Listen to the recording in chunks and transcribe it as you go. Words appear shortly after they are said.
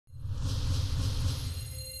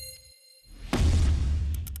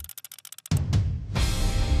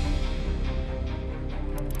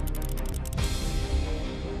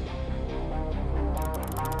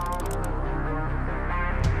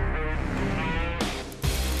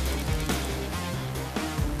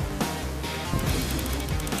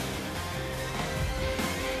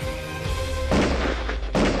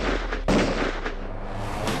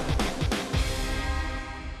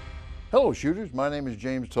Hello shooters, my name is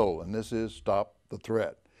James Towle and this is Stop the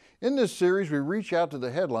Threat. In this series we reach out to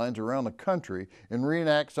the headlines around the country and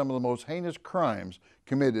reenact some of the most heinous crimes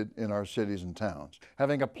committed in our cities and towns.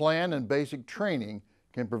 Having a plan and basic training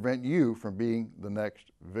can prevent you from being the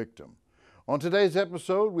next victim. On today's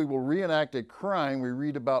episode we will reenact a crime we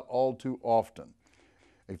read about all too often.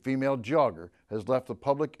 A female jogger has left the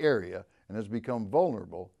public area and has become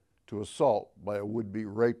vulnerable to assault by a would-be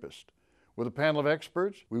rapist. With a panel of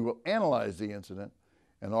experts, we will analyze the incident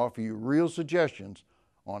and offer you real suggestions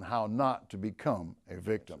on how not to become a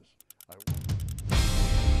victim.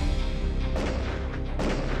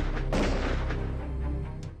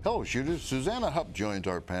 Hello shooters, Suzanna Hupp joins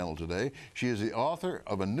our panel today. She is the author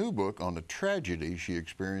of a new book on the tragedy she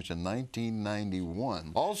experienced in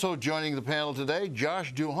 1991. Also joining the panel today,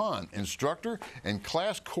 Josh Duhon, instructor and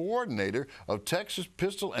class coordinator of Texas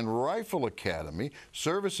Pistol and Rifle Academy,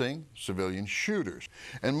 servicing civilian shooters.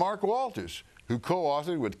 And Mark Walters, who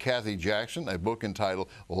co-authored with Kathy Jackson a book entitled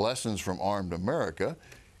Lessons from Armed America,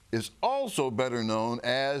 is also better known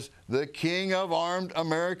as the King of Armed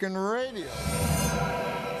American Radio.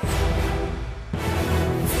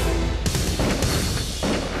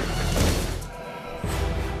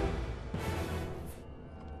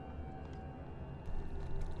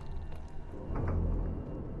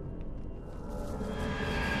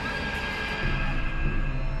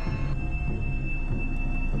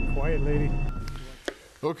 Quiet lady.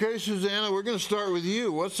 Okay, Susanna, we're going to start with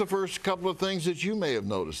you. What's the first couple of things that you may have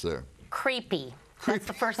noticed there? Creepy. That's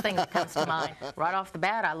the first thing that comes to mind. Right off the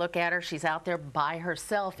bat, I look at her. She's out there by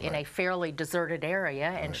herself in a fairly deserted area,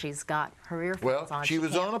 and she's got her earphones on. Well, she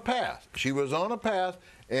was on a path. She was on a path,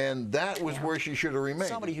 and that was where she should have remained.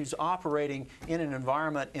 Somebody who's operating in an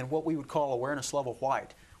environment in what we would call awareness level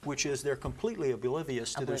white, which is they're completely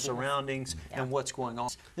oblivious to their surroundings and what's going on.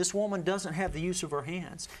 This woman doesn't have the use of her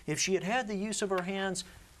hands. If she had had the use of her hands,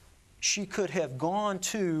 she could have gone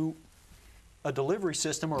to a delivery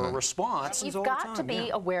system or a response. You've got to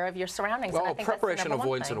be aware of your surroundings. Well, and I think preparation, that's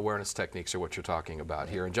avoidance, and awareness techniques are what you're talking about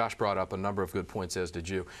here. And Josh brought up a number of good points, as did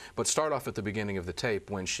you. But start off at the beginning of the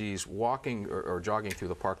tape. When she's walking or jogging through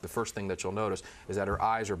the park, the first thing that you'll notice is that her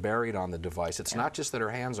eyes are buried on the device. It's not just that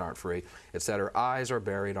her hands aren't free, it's that her eyes are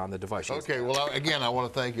buried on the device. Okay, well, again, I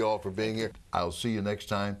want to thank you all for being here. I'll see you next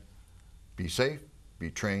time. Be safe,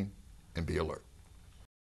 be trained, and be alert.